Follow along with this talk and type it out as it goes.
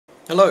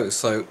Hello,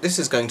 so this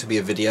is going to be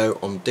a video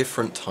on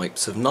different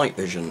types of night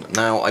vision.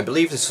 Now, I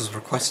believe this was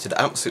requested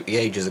absolutely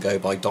ages ago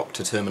by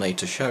Dr.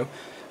 Terminator Show,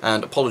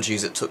 and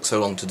apologies it took so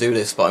long to do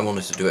this, but I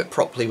wanted to do it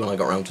properly when I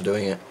got around to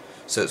doing it,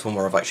 so it's one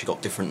where I've actually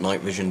got different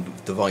night vision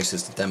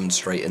devices to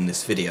demonstrate in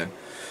this video.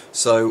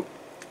 So,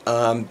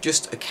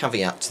 just a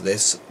caveat to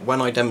this,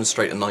 when I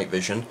demonstrate a night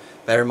vision,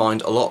 bear in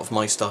mind a lot of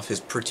my stuff is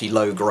pretty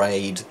low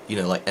grade,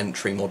 like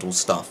entry model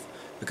stuff,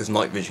 because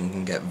night vision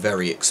can get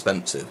very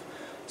expensive.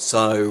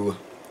 So,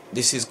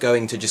 this is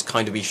going to just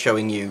kind of be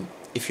showing you,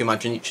 if you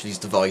imagine each of these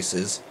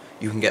devices,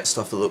 you can get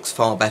stuff that looks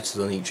far better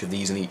than each of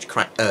these in each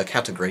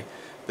category,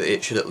 but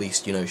it should at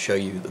least, show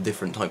you the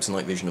different types of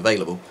night vision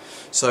available.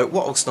 So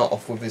what I'll start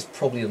off with is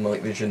probably the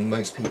night vision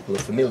most people are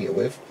familiar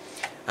with,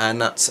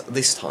 and that's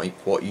this type,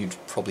 what you'd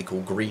probably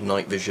call green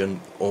night vision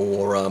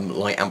or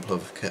light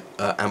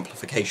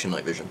amplification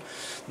night vision.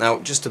 Now,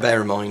 just to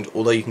bear in mind,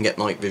 although you can get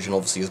night vision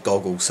obviously as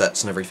goggle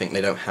sets and everything,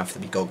 they don't have to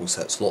be goggle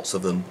sets. Lots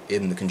of them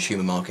in the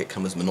consumer market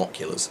come as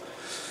monoculars.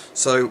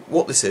 So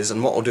what this is,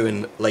 and what I'll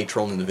do later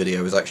on in the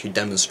video, is actually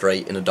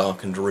demonstrate in a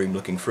darkened room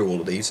looking through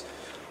all of these.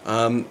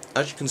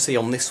 As you can see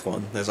on this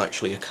one, there's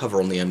actually a cover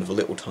on the end with a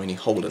little tiny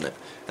hole in it,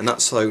 and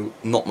that's so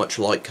not much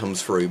light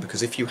comes through,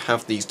 because if you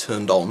have these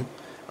turned on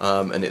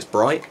and it's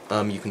bright,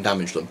 you can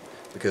damage them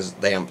because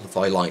they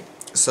amplify light.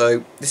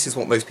 So this is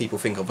what most people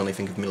think of when they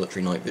think of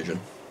military night vision.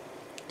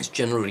 It's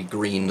generally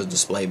green, the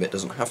display bit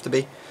doesn't have to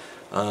be,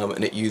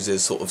 and it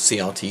uses sort of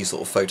CRT,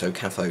 sort of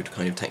photo-cathode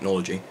kind of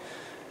technology.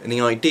 And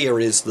the idea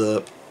is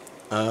that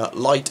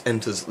light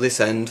enters this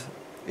end,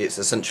 it's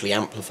essentially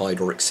amplified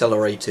or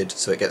accelerated,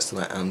 so it gets to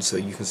that end, so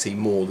you can see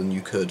more than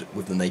you could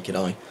with the naked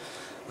eye.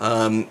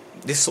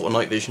 This sort of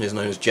night vision is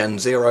known as Gen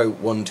 0,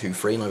 1, 2,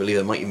 3, and I believe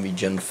there might even be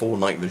Gen 4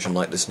 night vision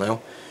like this now.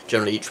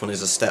 Generally each one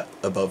is a step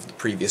above the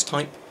previous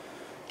type.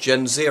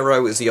 Gen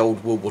 0 is the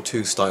old World War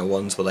II style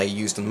ones, where they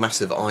used a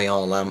massive IR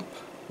lamp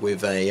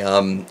with a,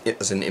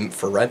 as an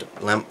infrared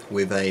lamp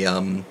with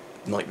a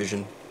night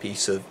vision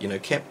piece of,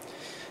 kit.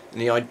 And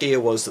the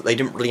idea was that they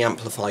didn't really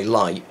amplify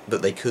light,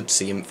 but they could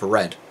see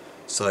infrared.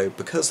 So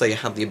because they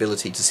had the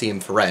ability to see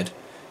infrared,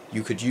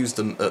 you could use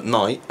them at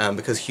night, and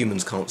because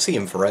humans can't see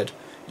infrared,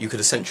 you could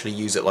essentially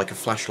use it like a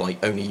flashlight,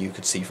 only you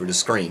could see through the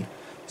screen.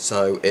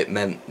 So it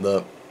meant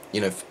that,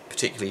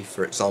 particularly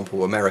for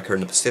example America in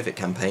the Pacific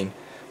campaign,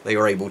 they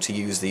were able to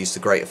use these to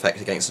great effect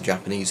against the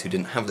Japanese who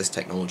didn't have this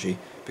technology,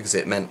 because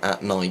it meant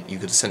at night you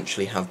could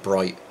essentially have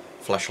bright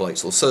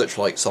flashlights or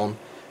searchlights on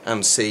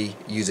and see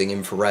using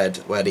infrared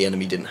where the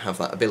enemy didn't have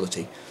that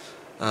ability.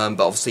 But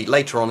obviously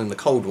later on in the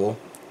Cold War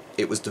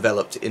it was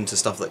developed into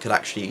stuff that could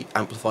actually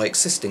amplify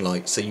existing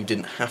light, so you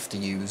didn't have to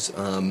use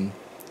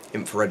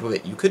infrared with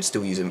it. You could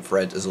still use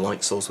infrared as a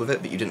light source with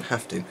it, but you didn't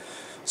have to.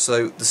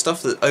 So the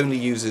stuff that only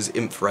uses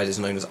infrared is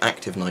known as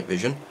active night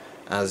vision,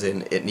 as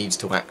in it needs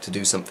to act to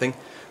do something.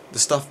 The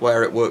stuff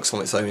where it works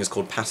on its own is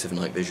called passive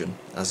night vision,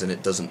 as in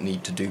it doesn't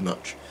need to do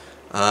much.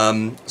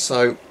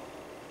 So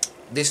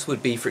this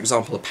would be, for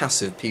example, a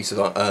passive piece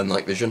of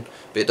night vision,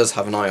 but it does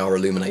have an IR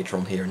illuminator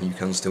on here, and you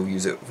can still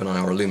use it with an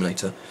IR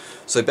illuminator.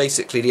 So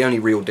basically the only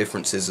real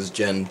difference is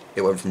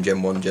it went from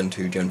Gen 1, Gen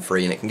 2, Gen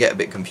 3, and it can get a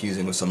bit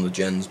confusing with some of the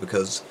gens,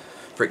 because,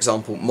 for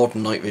example,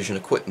 modern night vision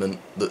equipment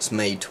that's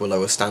made to a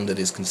lower standard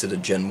is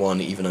considered Gen 1,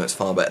 even though it's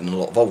far better than a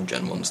lot of old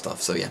Gen 1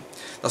 stuff, so yeah,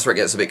 that's where it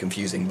gets a bit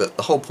confusing. But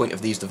the whole point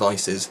of these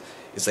devices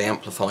is they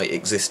amplify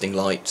existing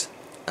light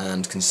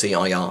and can see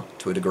IR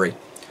to a degree.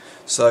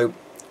 So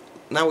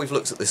now we've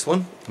looked at this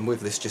one, and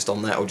with this just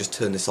on there, I'll just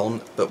turn this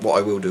on, but what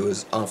I will do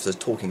is, after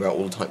talking about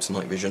all the types of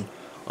night vision,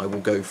 I will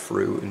go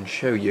through and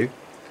show you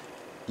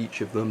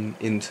each of them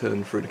in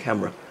turn through the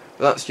camera.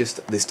 But that's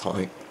just this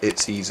type.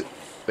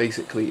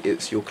 Basically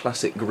it's your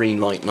classic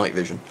green light night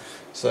vision.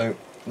 So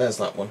there's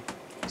that one.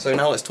 So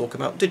now let's talk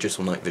about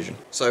digital night vision.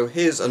 So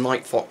here's a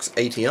Nightfox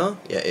ATR.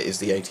 Yeah, it is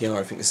the ATR.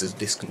 I think this is a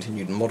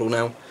discontinued model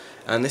now.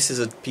 And this is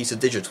a piece of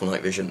digital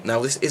night vision.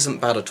 Now this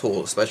isn't bad at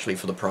all, especially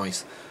for the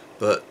price,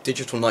 but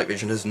digital night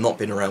vision has not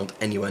been around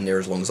anywhere near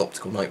as long as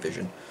optical night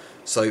vision.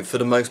 So for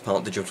the most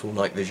part, digital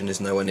night vision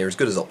is nowhere near as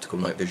good as optical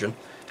night vision.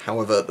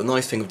 However, the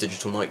nice thing with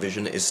digital night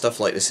vision is stuff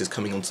like this is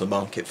coming onto the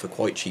market for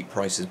quite cheap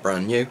prices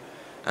brand new,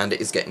 and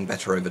it is getting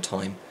better over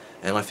time.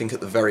 And I think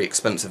at the very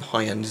expensive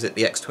high end, is it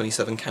the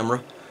X27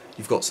 camera?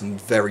 You've got some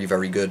very,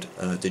 very good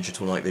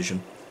digital night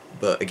vision.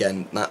 But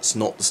again, that's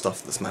not the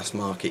stuff that's mass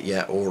market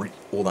yet or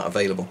all that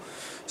available.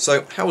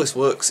 So how this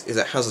works is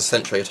it has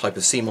essentially a type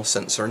of CMOS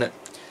sensor in it,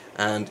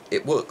 and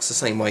it works the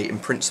same way in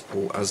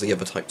principle as the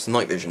other types of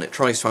night vision. It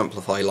tries to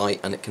amplify light,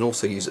 and it can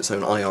also use its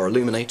own IR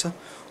illuminator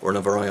or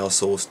another IR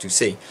source to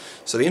see.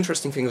 So the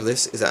interesting thing of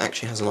this is it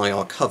actually has an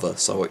IR cover,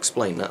 so I'll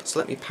explain that. So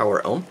let me power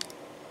it on.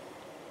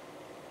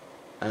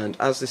 And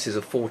as this is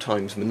a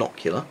 4x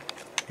monocular,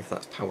 if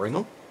that's powering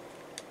on,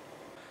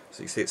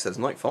 so you see it says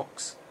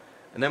Nightfox,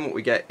 and then what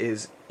we get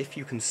is, if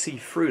you can see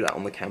through that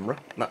on the camera,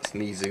 that's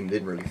me zoomed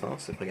in really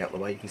fast, if I get out of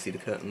the way you can see the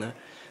curtain there,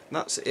 and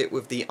that's it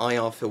with the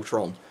IR filter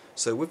on.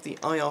 So with the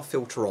IR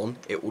filter on,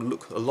 it will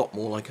look a lot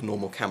more like a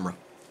normal camera,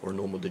 or a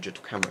normal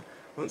digital camera.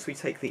 Once we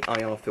take the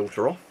IR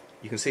filter off,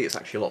 you can see it's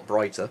actually a lot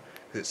brighter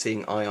because it's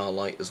seeing IR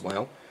light as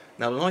well.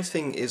 Now the nice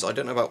thing is, I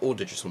don't know about all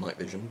digital night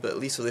vision, but at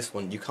least with this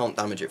one you can't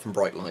damage it from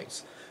bright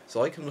lights.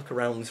 So I can look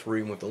around this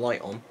room with the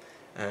light on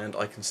and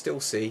I can still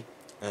see,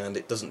 and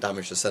it doesn't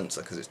damage the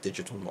sensor because it's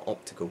digital not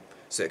optical,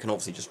 so it can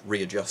obviously just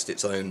readjust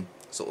its own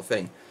sort of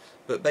thing.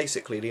 But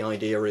basically the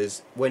idea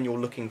is when you're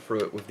looking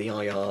through it with the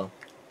IR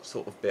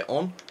sort of bit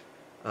on,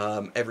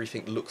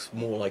 everything looks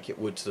more like it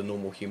would to the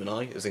normal human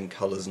eye, as in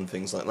colours and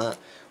things like that.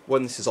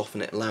 When this is off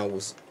and it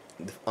allows,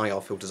 the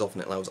IR filters off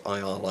and it allows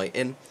IR light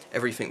in,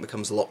 everything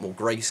becomes a lot more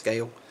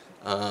grayscale,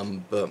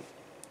 but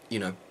you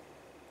know,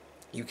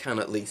 you can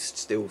at least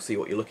still see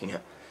what you're looking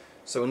at.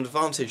 So an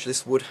advantage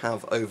this would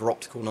have over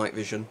optical night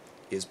vision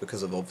is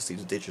because of obviously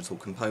the digital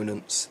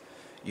components.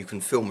 You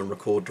can film and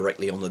record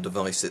directly on the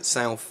device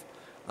itself.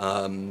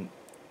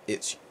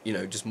 It's, you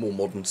know, just more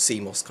modern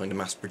CMOS kind of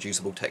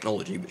mass-producible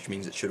technology, which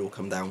means it should all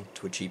come down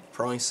to a cheaper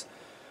price.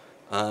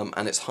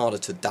 And it's harder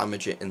to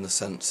damage it in the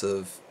sense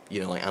of,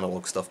 you know, like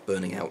analog stuff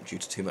burning out due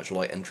to too much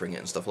light entering it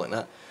and stuff like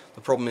that.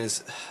 The problem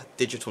is,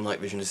 digital night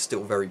vision is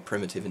still very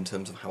primitive in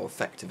terms of how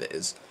effective it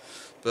is.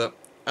 But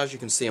as you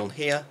can see on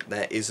here,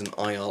 there is an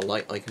IR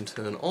light I can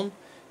turn on.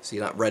 See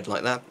that red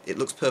like that? It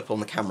looks purple on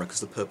the camera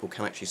because the purple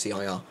can actually see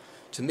IR.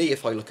 To me,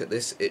 if I look at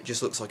this, it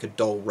just looks like a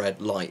dull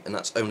red light, and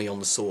that's only on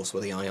the source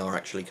where the IR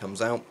actually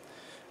comes out.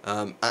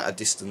 At a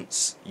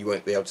distance, you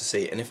won't be able to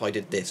see it, and if I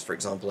did this, for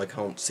example, I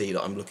can't see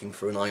that I'm looking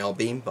through an IR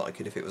beam, but I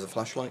could if it was a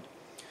flashlight.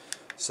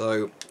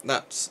 So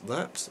that's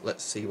that.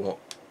 Let's see what...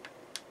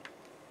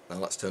 Now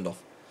that's turned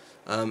off.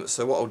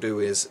 So what I'll do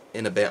is,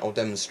 in a bit, I'll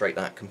demonstrate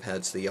that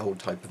compared to the old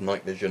type of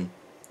night vision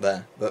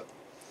there. But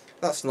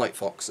that's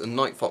Nightfox, and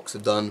Nightfox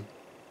have done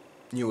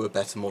newer,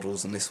 better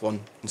models than this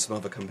one, and some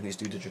other companies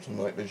do digital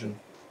night vision.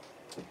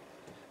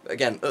 But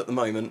again, at the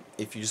moment,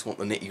 if you just want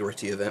the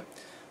nitty-gritty of it,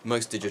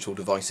 most digital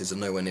devices are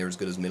nowhere near as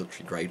good as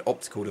military-grade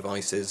optical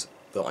devices,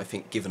 but I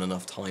think given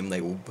enough time they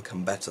will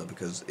become better,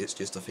 because it's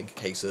just, I think, a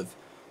case of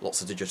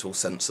lots of digital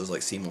sensors, like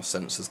CMOS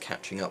sensors,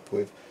 catching up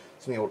with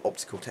some of the old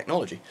optical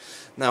technology.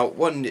 Now,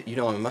 one that you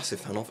know I'm a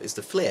massive fan of is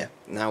the FLIR.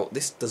 Now,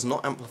 this does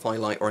not amplify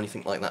light or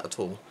anything like that at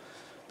all.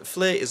 The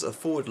FLIR is a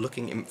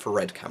forward-looking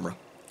infrared camera.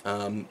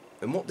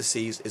 And what this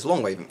sees is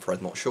long-wave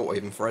infrared, not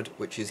short-wave infrared,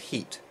 which is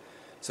heat.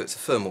 So it's a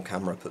thermal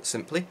camera, put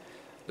simply.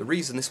 The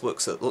reason this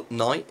works at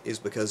night is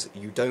because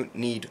you don't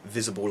need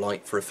visible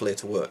light for a FLIR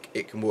to work.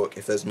 It can work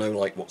if there's no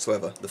light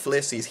whatsoever. The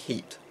FLIR sees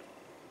heat,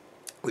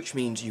 which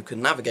means you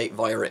can navigate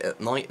via it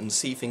at night and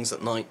see things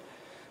at night,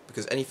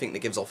 because anything that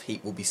gives off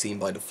heat will be seen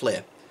by the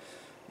FLIR.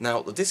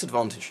 Now, the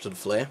disadvantage to the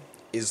FLIR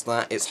is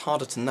that it's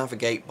harder to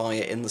navigate by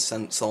it in the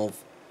sense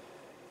of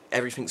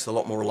everything's a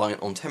lot more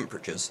reliant on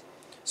temperatures.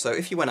 So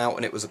if you went out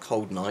and it was a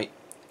cold night,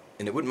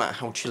 and it wouldn't matter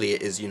how chilly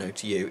it is, you know,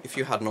 to you, if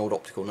you had an old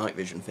optical night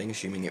vision thing,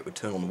 assuming it would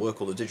turn on the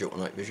work or the digital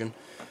night vision,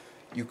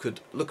 you could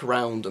look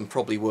around and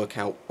probably work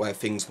out where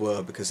things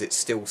were, because it's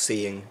still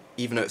seeing,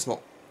 even though it's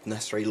not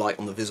necessarily light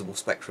on the visible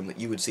spectrum that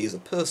you would see as a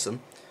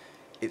person,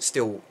 it's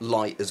still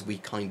light as we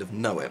kind of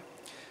know it.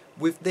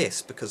 With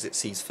this, because it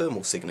sees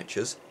thermal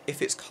signatures,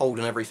 if it's cold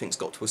and everything's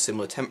got to a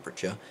similar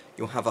temperature,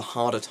 you'll have a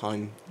harder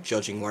time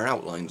judging where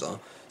outlines are.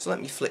 So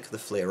let me flick the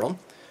FLIR on.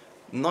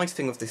 The nice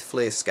thing with this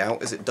FLIR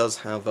Scout is it does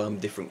have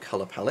different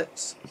colour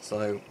palettes,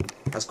 so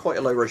it has quite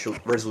a low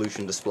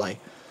resolution display.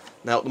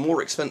 Now the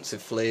more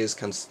expensive FLIRs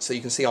so you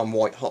can see I'm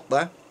white hot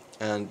there,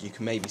 and you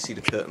can maybe see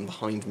the curtain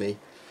behind me,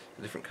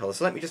 the different colours.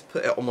 So let me just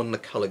put it on one of the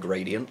colour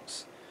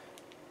gradients.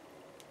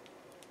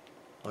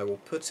 I will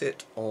put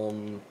it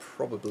on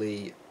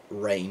probably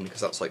Rain, because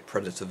that's like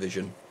Predator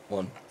Vision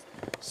 1.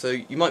 So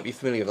you might be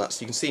familiar with that,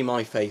 so you can see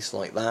my face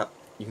like that,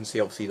 you can see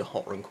obviously the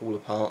hotter and cooler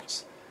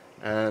parts,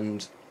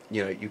 and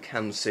you know, you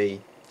can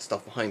see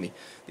stuff behind me.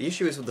 The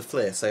issue is with the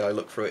FLIR, say I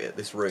look through it at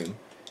this room,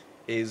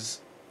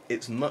 is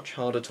it's much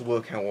harder to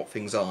work out what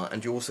things are,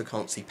 and you also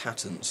can't see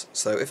patterns.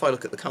 So if I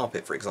look at the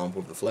carpet, for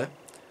example, with the FLIR,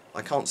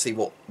 I can't see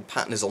what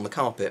pattern is on the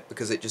carpet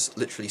because it just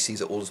literally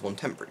sees it all as one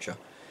temperature.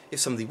 If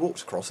somebody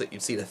walked across it,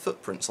 you'd see their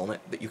footprints on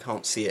it, but you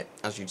can't see it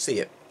as you'd see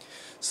it.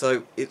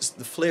 So the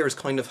FLIR is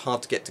kind of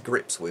hard to get to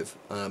grips with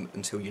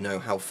until you know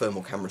how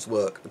thermal cameras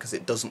work, because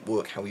it doesn't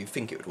work how you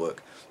think it would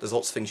work. There's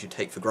lots of things you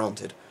take for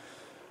granted.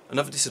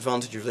 Another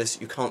disadvantage of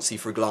this, you can't see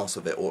through glass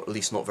with it, or at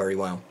least not very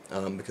well,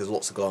 because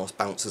lots of glass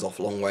bounces off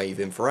long-wave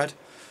infrared.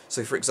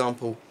 So for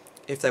example,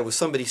 if there was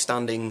somebody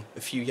standing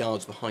a few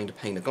yards behind a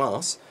pane of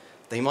glass,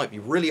 they might be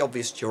really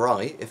obvious to your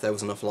eye if there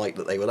was enough light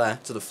that they were there.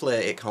 To the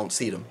FLIR, it can't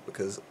see them,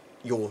 because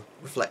your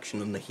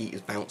reflection and the heat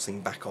is bouncing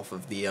back off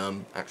of the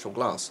actual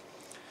glass.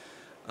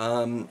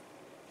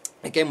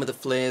 Again, with the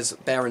FLIRs,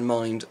 bear in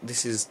mind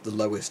this is the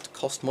lowest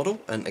cost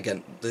model, and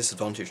again, the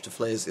disadvantage to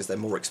FLIRs is they're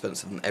more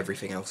expensive than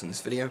everything else in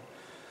this video.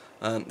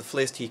 The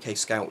FLIR TK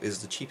Scout is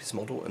the cheapest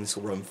model, and this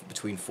will run for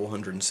between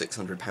 £400 and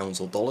 £600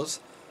 or dollars,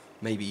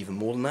 maybe even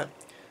more than that.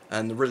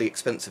 And the really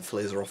expensive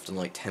FLIRs are often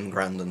like 10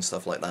 grand and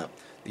stuff like that.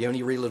 The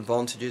only real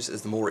advantages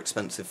is the more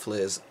expensive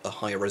FLIRs are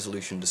higher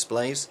resolution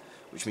displays,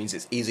 which means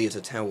it's easier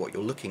to tell what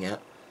you're looking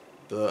at,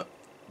 but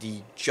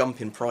the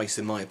jump in price,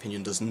 in my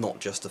opinion, does not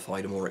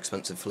justify the more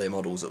expensive FLIR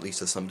models, at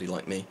least as somebody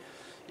like me.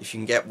 If you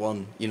can get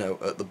one, you know,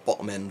 at the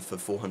bottom end for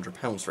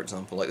 £400, for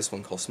example, like this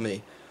one cost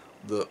me,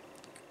 that,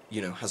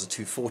 you know, has a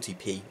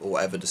 240p or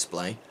whatever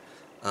display,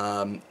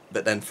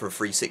 but then for a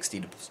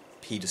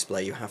 360p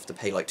display you have to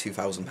pay like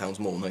 £2,000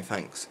 more, no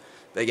thanks.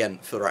 But again,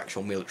 for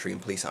actual military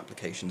and police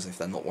applications, if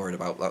they're not worried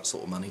about that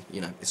sort of money,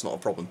 you know, it's not a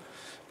problem.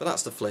 But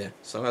that's the FLIR.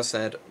 So as I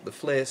said, the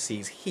FLIR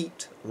sees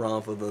heat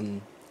rather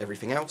than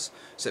everything else,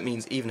 so it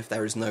means even if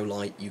there is no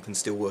light, you can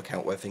still work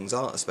out where things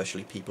are,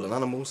 especially people and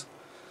animals.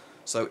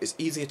 So it's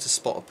easier to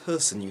spot a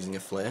person using a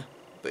FLIR,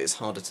 but it's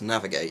harder to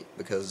navigate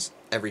because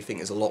everything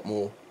is a lot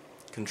more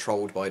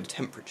controlled by the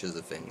temperatures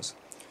of things.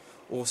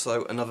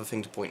 Also, another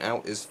thing to point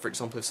out is, for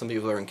example, if somebody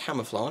was wearing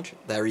camouflage,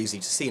 they're easy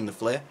to see in the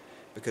FLIR,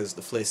 because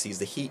the FLIR sees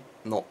the heat,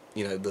 not,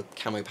 you know, the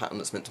camo pattern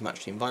that's meant to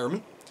match the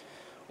environment.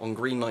 On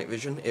green night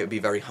vision, it would be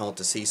very hard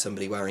to see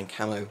somebody wearing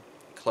camo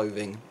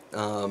clothing,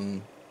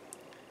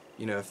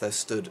 you know, if they're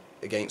stood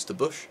against a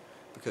bush,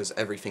 because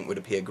everything would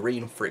appear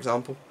green, for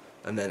example,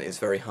 and then it's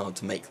very hard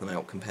to make them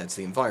out compared to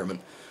the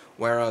environment.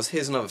 Whereas,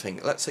 here's another thing,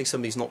 let's say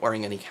somebody's not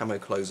wearing any camo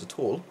clothes at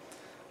all,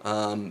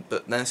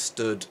 but they're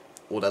stood,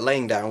 or they're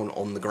laying down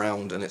on the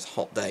ground and it's a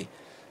hot day.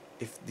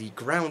 If the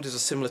ground is a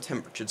similar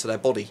temperature to their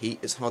body heat,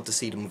 it's hard to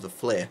see them with a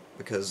FLIR,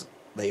 because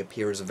they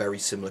appear as a very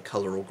similar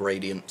colour or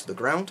gradient to the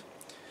ground.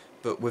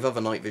 But with other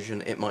night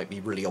vision, it might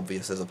be really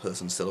obvious as a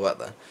person's silhouette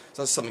there.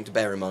 So that's something to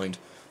bear in mind.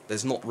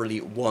 There's not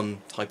really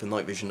one type of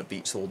night vision that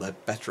beats all, they're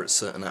better at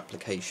certain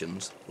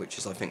applications, which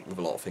is, I think, with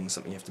a lot of things,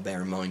 something you have to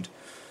bear in mind.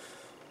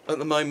 At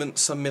the moment,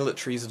 some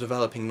militaries are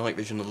developing night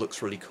vision that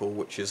looks really cool,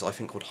 which is, I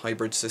think, called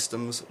hybrid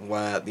systems,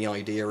 where the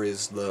idea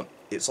is that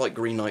it's like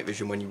green night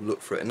vision when you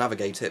look for it and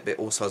navigate it, but it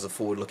also has a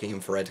forward-looking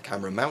infrared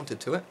camera mounted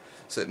to it,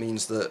 so it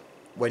means that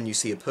when you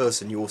see a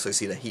person, you also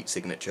see their heat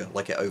signature,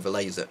 like it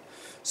overlays it.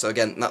 So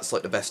again, that's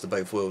like the best of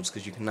both worlds,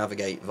 because you can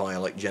navigate via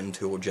like Gen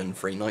 2 or Gen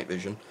 3 night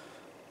vision,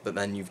 but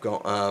then you've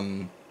got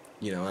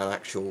you know, an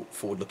actual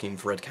forward-looking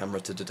infrared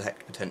camera to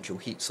detect potential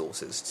heat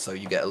sources, so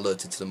you get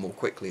alerted to them more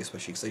quickly,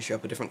 especially because they show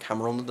up a different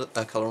camera on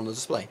the colour on the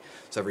display.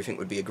 So everything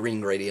would be a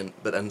green gradient,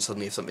 but then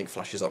suddenly if something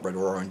flashes up red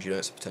or orange, you know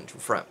it's a potential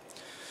threat.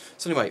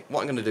 So anyway,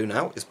 what I'm going to do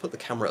now is put the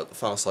camera at the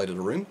far side of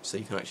the room, so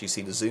you can actually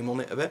see the zoom on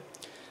it a bit,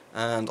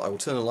 and I will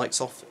turn the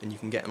lights off and you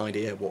can get an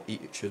idea what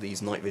each of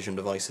these night vision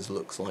devices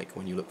looks like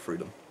when you look through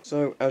them.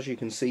 So as you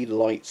can see, the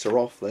lights are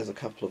off. There's a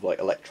couple of like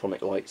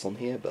electronic lights on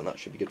here, but that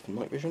should be good for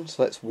night vision.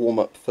 So let's warm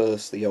up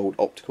first the old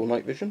optical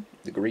night vision,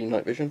 the green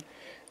night vision.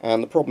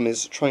 And the problem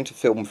is trying to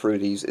film through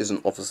these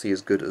isn't obviously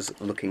as good as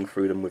looking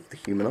through them with the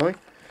human eye.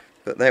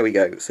 But there we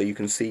go. So you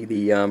can see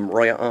the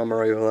riot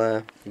armour over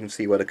there. You can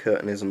see where the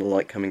curtain is and the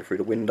light coming through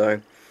the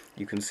window.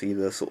 You can see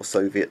the sort of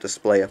Soviet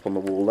display up on the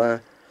wall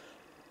there.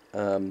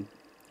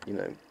 You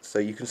know, so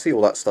you can see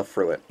all that stuff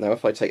through it. Now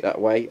if I take that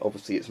away,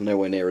 obviously it's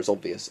nowhere near as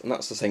obvious, and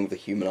that's the same with the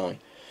human eye.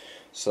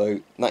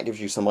 So that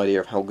gives you some idea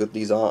of how good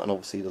these are, and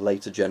obviously the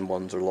later gen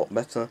ones are a lot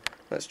better.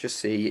 Let's just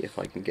see if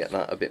I can get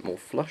that a bit more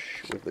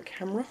flush with the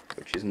camera,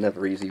 which is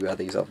never easy where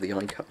these have the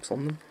eye cups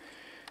on them.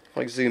 If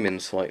I zoom in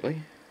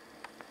slightly,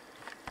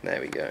 there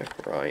we go,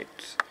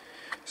 right.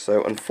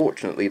 So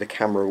unfortunately the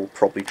camera will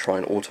probably try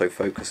and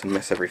autofocus and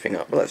mess everything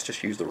up, but let's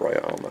just use the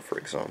riot armour for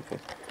example.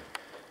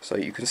 So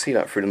you can see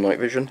that through the night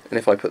vision, and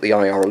if I put the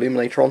IR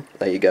illuminator on,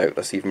 there you go,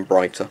 that's even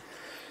brighter.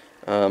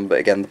 But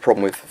again, the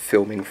problem with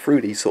filming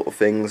through these sort of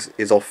things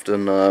is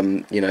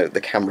often, you know, the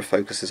camera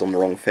focuses on the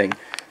wrong thing.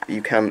 But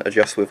you can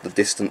adjust with the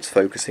distance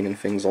focusing and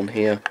things on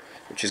here,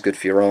 which is good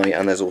for your eye,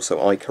 and there's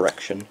also eye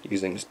correction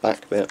using this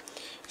back bit.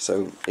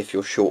 So if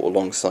you're short or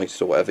long-sighted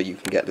or whatever, you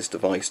can get this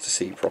device to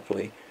see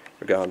properly,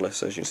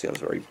 regardless. As you can see, that's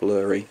very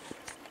blurry.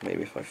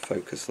 Maybe if I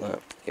focus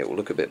that, it will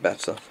look a bit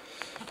better.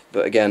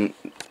 But again,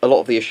 a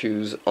lot of the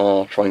issues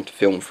are trying to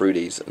film through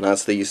these, and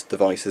as these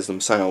devices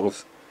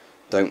themselves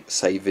don't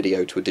save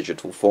video to a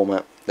digital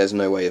format, there's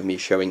no way of me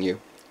showing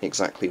you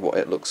exactly what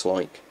it looks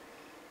like,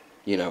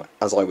 you know,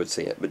 as I would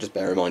see it. But just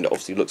bear in mind, it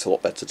obviously looks a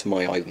lot better to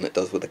my eye than it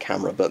does with the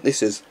camera. But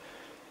this is,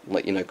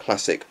 like, you know,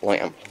 classic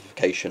light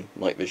amplification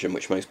night vision,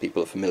 which most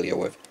people are familiar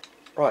with.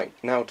 Right,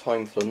 now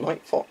time for the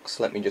Nightfox.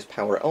 Let me just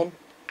power it on.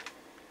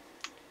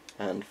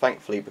 And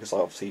thankfully, because I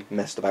obviously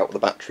messed about with the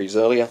batteries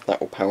earlier, that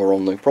will power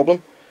on no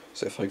problem.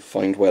 So if I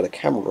find where the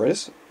camera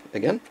is,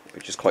 again,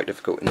 which is quite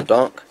difficult in the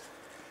dark,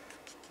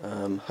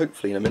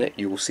 hopefully in a minute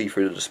you will see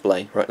through the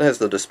display. Right, there's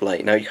the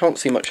display. Now you can't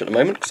see much at the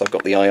moment because I've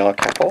got the IR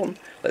cap on.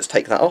 Let's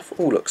take that off.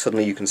 Oh look,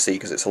 suddenly you can see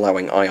because it's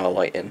allowing IR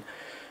light in.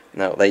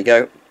 Now there you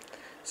go.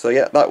 So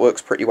yeah, that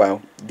works pretty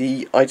well.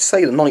 I'd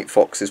say the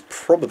Nightfox is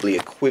probably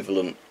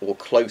equivalent or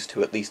close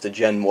to at least a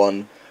Gen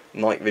 1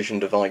 night vision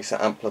device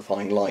at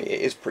amplifying light.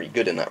 It is pretty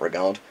good in that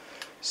regard.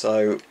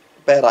 So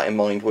bear that in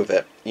mind with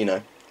it, you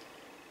know.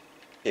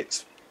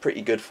 It's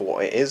pretty good for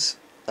what it is,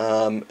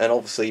 and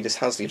obviously this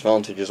has the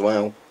advantage as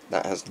well,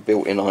 that has the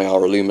built-in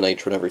IR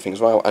illuminator and everything as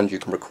well, and you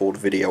can record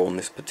video on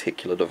this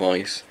particular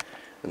device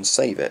and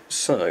save it.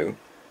 So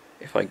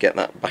if I get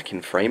that back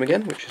in frame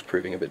again, which is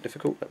proving a bit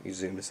difficult, let me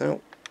zoom this out.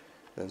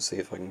 Then see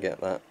if I can get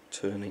that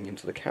turning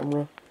into the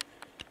camera.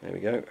 There we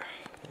go.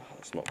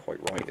 That's not quite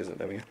right, is it?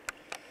 There we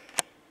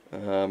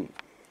go.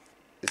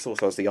 This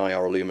also has the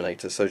IR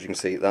illuminator, so as you can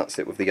see, that's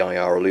it with the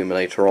IR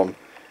illuminator on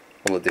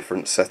the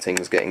different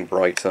settings getting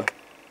brighter.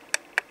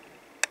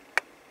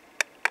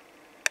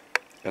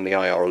 And the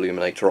IR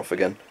illuminator off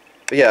again.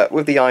 But yeah,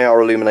 with the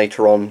IR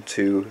illuminator on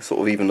to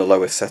sort of even the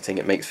lowest setting,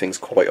 it makes things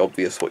quite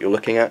obvious what you're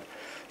looking at.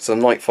 So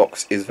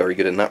Nightfox is very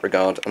good in that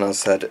regard, and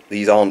as I said,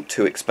 these aren't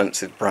too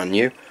expensive brand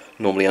new,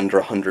 normally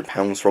under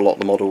 £100 for a lot of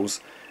the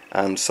models,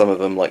 and some of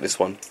them, like this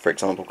one, for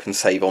example, can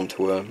save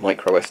onto a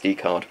micro SD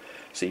card,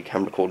 so you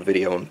can record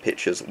video and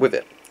pictures with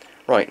it.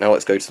 Right, now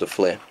let's go to the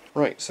FLIR.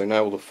 Right, so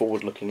now the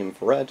forward-looking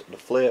infrared, the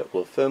FLIR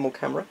or the thermal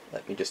camera.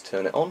 Let me just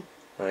turn it on.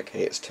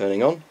 Okay, it's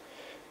turning on.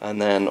 And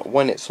then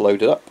when it's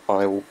loaded up,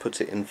 I will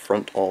put it in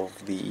front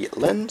of the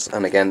lens.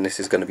 And again, this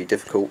is going to be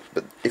difficult,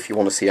 but if you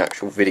want to see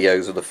actual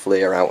videos of the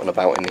FLIR out and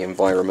about in the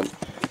environment,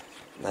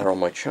 they're on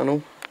my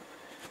channel.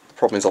 The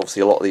problem is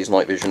obviously a lot of these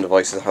night vision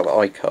devices have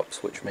eye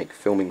cups, which make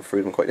filming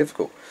through them quite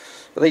difficult.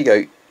 But there you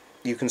go.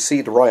 You can see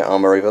the right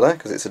armour over there,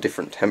 because it's a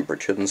different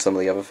temperature than some of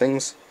the other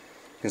things.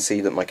 You can see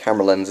that my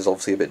camera lens is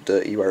obviously a bit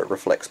dirty where it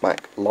reflects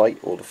back light,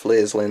 or the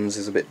FLIR's lens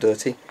is a bit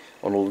dirty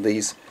on all of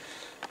these.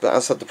 But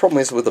as I said, the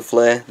problem is with the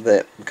FLIR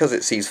that because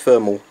it sees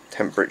thermal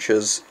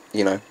temperatures,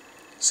 you know,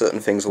 certain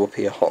things will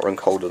appear hotter and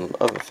colder than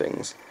other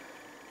things.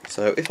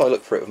 So if I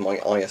look for it with my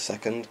eye a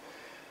second,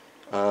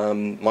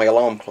 my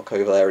alarm clock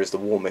over there is the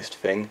warmest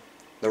thing.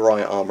 The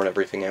right armour and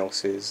everything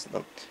else is...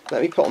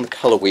 Let me put on the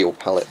colour wheel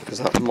palette, because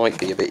that might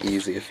be a bit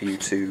easier for you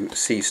to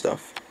see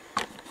stuff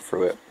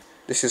through it.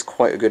 This is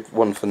quite a good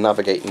one for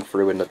navigating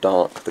through in the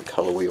dark, the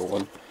colour wheel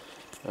one.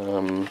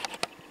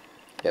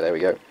 Yeah, there we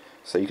go.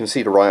 So you can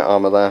see the right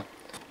armour there.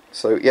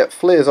 So yeah,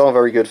 FLIRs are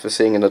very good for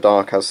seeing in the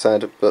dark, as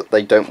said, but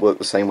they don't work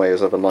the same way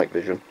as other night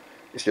vision.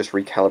 It's just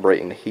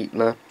recalibrating the heat in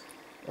there.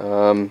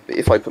 But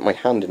if I put my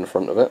hand in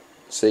front of it,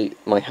 see,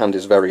 my hand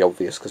is very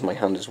obvious because my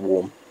hand is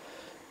warm.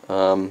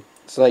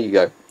 So there you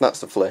go, that's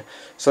the FLIR.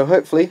 So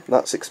hopefully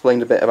that's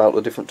explained a bit about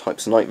the different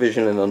types of night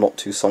vision in a not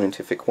too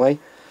scientific way.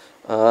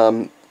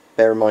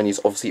 Bear in mind these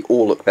obviously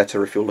all look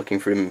better if you're looking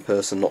through them in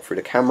person, not through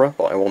the camera,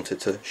 but I wanted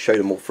to show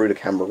them all through the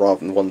camera rather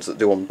than the ones that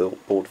do on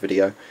board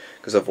video,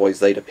 because otherwise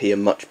they'd appear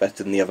much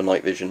better than the other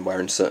night vision, where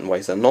in certain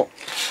ways they're not.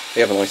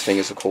 The other nice thing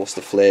is, of course,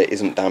 the FLIR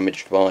isn't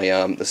damaged by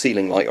the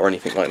ceiling light or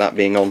anything like that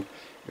being on,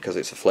 because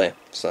it's a FLIR,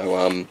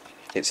 so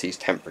it sees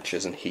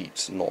temperatures and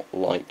heats, not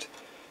light.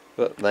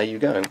 But there you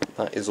go,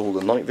 that is all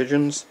the night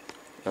visions.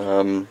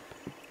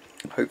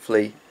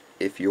 Hopefully,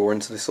 if you're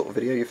into this sort of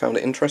video, you found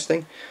it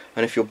interesting,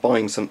 and if you're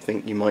buying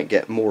something, you might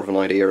get more of an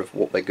idea of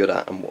what they're good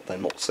at and what they're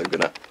not so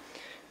good at.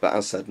 But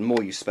as said, the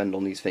more you spend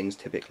on these things,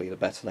 typically the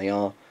better they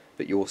are,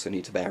 but you also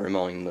need to bear in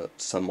mind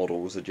that some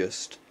models are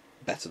just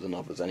better than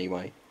others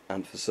anyway,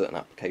 and for certain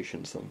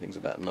applications some things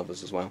are better than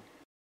others as well.